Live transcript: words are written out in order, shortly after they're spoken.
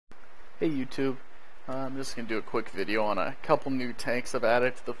Hey YouTube, I'm just going to do a quick video on a couple new tanks I've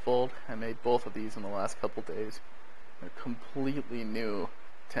added to the fold. I made both of these in the last couple days. They're completely new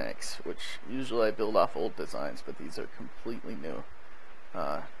tanks, which usually I build off old designs, but these are completely new.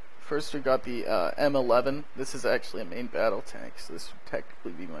 First we got the M11. This is actually a main battle tank, so this would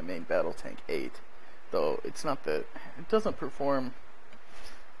technically be my main battle tank 8. Though it's not that, it doesn't perform,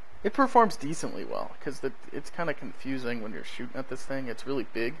 it performs decently well, because it's kind of confusing when you're shooting at this thing. It's really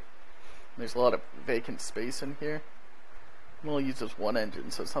big. There's a lot of vacant space in here. It only uses one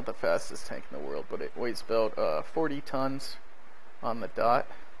engine, so it's not the fastest tank in the world, but it weighs about 40 tons on the dot.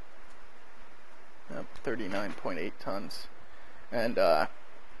 39.8 tons. And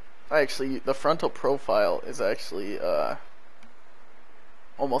actually, the frontal profile is actually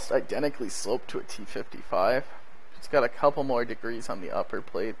almost identically sloped to a T55. It's got a couple more degrees on the upper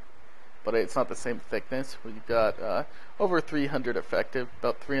plate, but it's not the same thickness. We've got over 300 effective,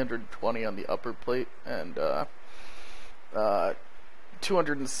 about 320 on the upper plate, and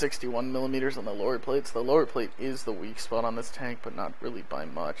 261 millimeters on the lower plate. So the lower plate is the weak spot on this tank, but not really by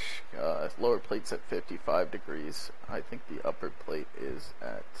much. Lower plate's at 55 degrees. I think the upper plate is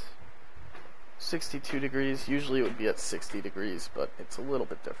at 62 degrees. Usually it would be at 60 degrees, but it's a little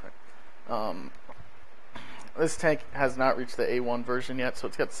bit different. This tank has not reached the A1 version yet, so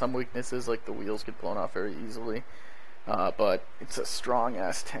it's got some weaknesses, like the wheels get blown off very easily. But it's a strong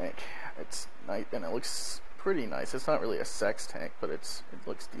ass tank. It's nice, and it looks pretty nice. It's not really a sex tank, but it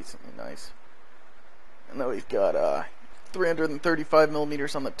looks decently nice. And then we've got 335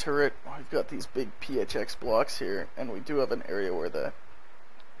 millimeters on the turret. We've got these big PHX blocks here, and we do have an area where the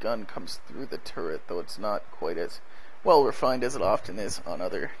gun comes through the turret, though it's not quite as well refined as it often is on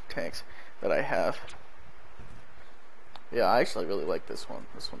other tanks that I have. Yeah, I actually really like this one.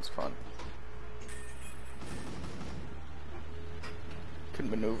 This one's fun. Can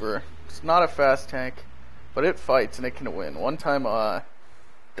maneuver. It's not a fast tank, but it fights and it can win. One time,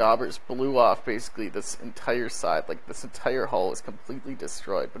 Daubers blew off basically this entire side. Like, this entire hull was completely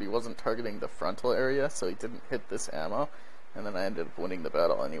destroyed, but he wasn't targeting the frontal area, so he didn't hit this ammo. And then I ended up winning the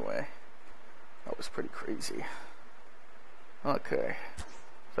battle anyway. That was pretty crazy. Okay.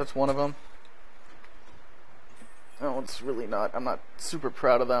 That's one of them. That one's really not, I'm not super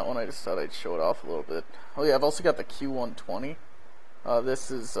proud of that one. I just thought I'd show it off a little bit. Oh yeah, I've also got the Q120. This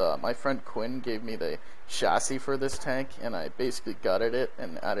is, my friend Quinn gave me the chassis for this tank, and I basically gutted it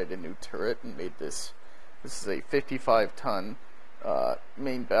and added a new turret and made this. This is a 55-ton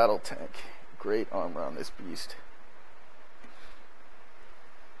main battle tank. Great armor on this beast.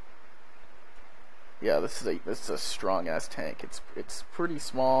 Yeah, this is a strong ass tank. It's pretty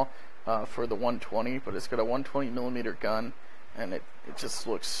small for the 120, but it's got a 120 millimeter gun, and it just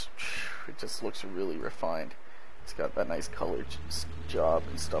looks really refined. It's got that nice color job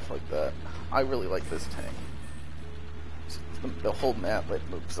and stuff like that. I really like this tank. The whole map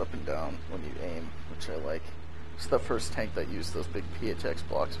moves up and down when you aim, which I like. It's the first tank that used those big PHX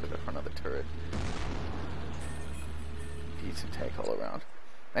blocks for the front of the turret. Decent tank all around.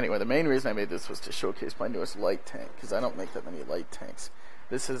 Anyway, the main reason I made this was to showcase my newest light tank, because I don't make that many light tanks.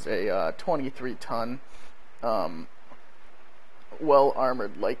 This is a 23-ton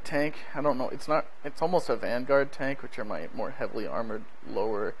well-armored light tank. I don't know, it's almost a Vanguard tank, which are my more heavily armored,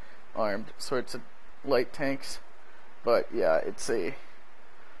 lower armed sorts of light tanks. But yeah, it's a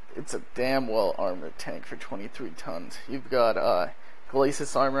damn well-armored tank for 23 tons. You've got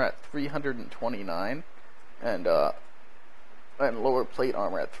Glacis armor at 329 and lower plate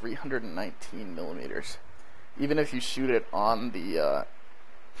armor at 319 millimeters. Even if you shoot it on the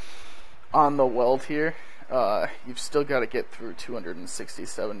weld here, you've still got to get through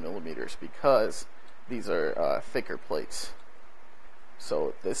 267 millimeters because these are thicker plates.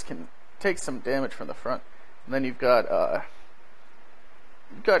 So this can take some damage from the front. And then you've got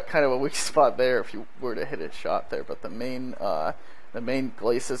kind of a weak spot there if you were to hit a shot there. But the main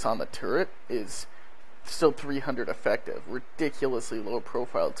glacis on the turret is still 300 effective. Ridiculously low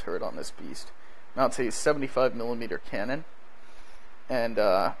profile turret on this beast. Now it's a 75 millimeter cannon, and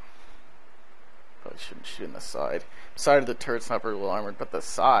probably shouldn't shoot in the side. The side of the turret's not very well armored, but the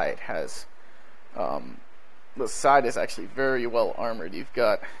side has the side is actually very well armored. You've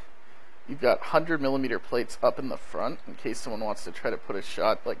got 100 millimeter plates up in the front in case someone wants to try to put a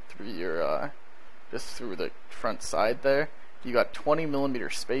shot like through your just through the front side there. You got 20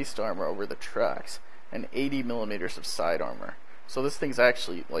 millimeter spaced armor over the tracks and 80 millimeters of side armor. So this thing's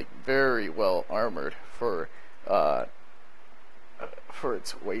actually like very well armored for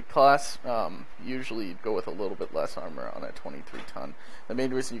its weight class. Usually you'd go with a little bit less armor on a 23 ton. The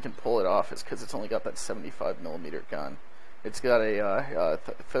main reason you can pull it off is because it's only got that 75 millimeter gun. It's got a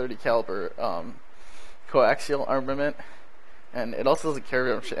 30 caliber coaxial armament, and it also doesn't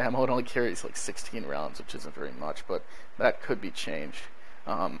carry much ammo. It only carries like 16 rounds, which isn't very much, but that could be changed.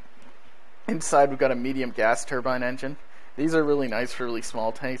 Inside, we've got a medium gas turbine engine. These are really nice for really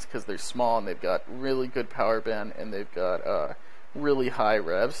small tanks because they're small and they've got really good power band and they've got really high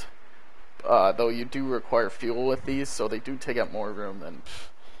revs. Though you do require fuel with these, so they do take up more room than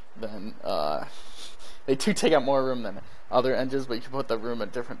other engines, but you can put the room in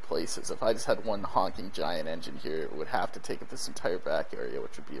different places. If I just had one honking giant engine here, it would have to take up this entire back area,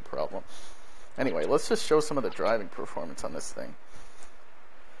 which would be a problem. Anyway, let's just show some of the driving performance on this thing.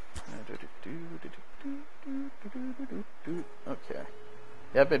 Okay.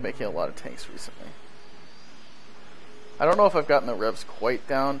 Yeah, I've been making a lot of tanks recently. I don't know if I've gotten the revs quite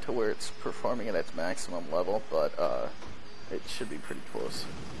down to where it's performing at its maximum level, but it should be pretty close.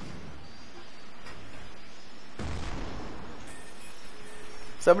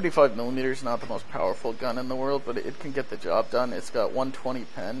 .75mm is not the most powerful gun in the world, but it can get the job done. It's got 120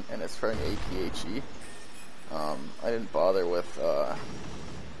 pen, and it's firing APHE. I didn't bother with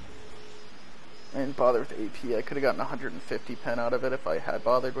AP. I could have gotten 150 pen out of it if I had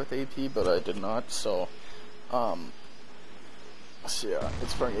bothered with AP, but I did not. So yeah,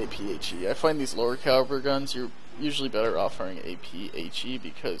 it's firing APHE. I find these lower caliber guns, you're usually better off firing APHE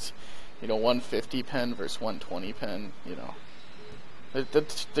because, 150 pen versus 120 pen,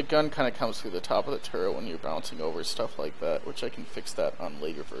 the gun kind of comes through the top of the turret when you're bouncing over stuff like that, which I can fix that on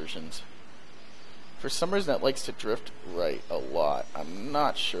later versions. For some reason, it likes to drift right a lot. I'm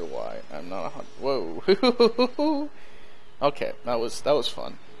not sure why. I'm not whoa. Okay, that was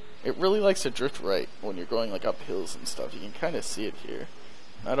fun. It really likes to drift right when you're going like up hills and stuff. You can kind of see it here.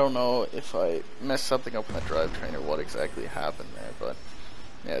 I don't know if I messed something up in the drivetrain or what exactly happened there, but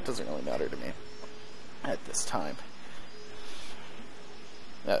yeah, it doesn't really matter to me at this time.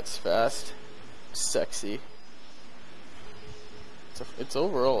 That's fast, sexy. It's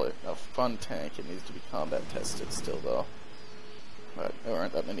overall a fun tank. It needs to be combat tested still, though. But there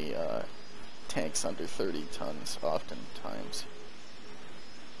aren't that many tanks under 30 tons oftentimes.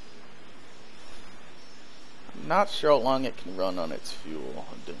 I'm not sure how long it can run on its fuel.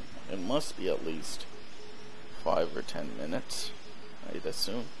 It must be at least 5 or 10 minutes, I'd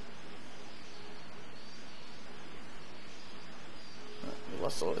assume. We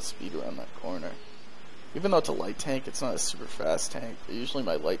lost a lot of speed around that corner. Even though it's a light tank, it's not a super fast tank. Usually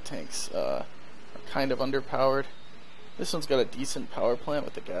my light tanks are kind of underpowered. This one's got a decent power plant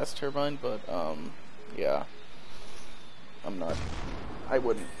with the gas turbine, but yeah, I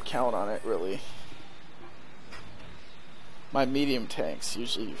wouldn't count on it really. My medium tanks,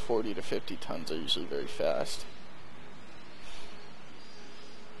 usually 40 to 50 tons, are usually very fast.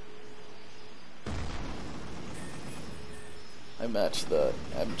 I match the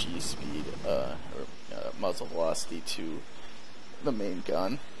MG speed or muzzle velocity to the main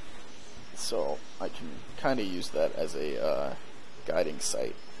gun, so I can kind of use that as a guiding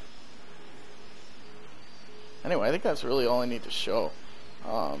sight. Anyway, I think that's really all I need to show.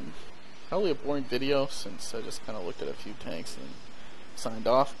 Probably a boring video since I just kind of looked at a few tanks and signed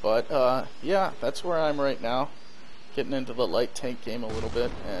off, but yeah, that's where I'm right now, getting into the light tank game a little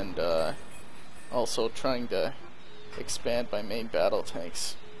bit, and also trying to expand my main battle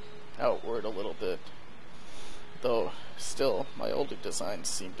tanks outward a little bit, though still my older designs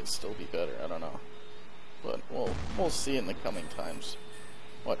seem to still be better. I don't know, but we'll see in the coming times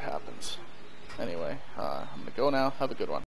what happens. Anyway, I'm gonna go now. Have a good one.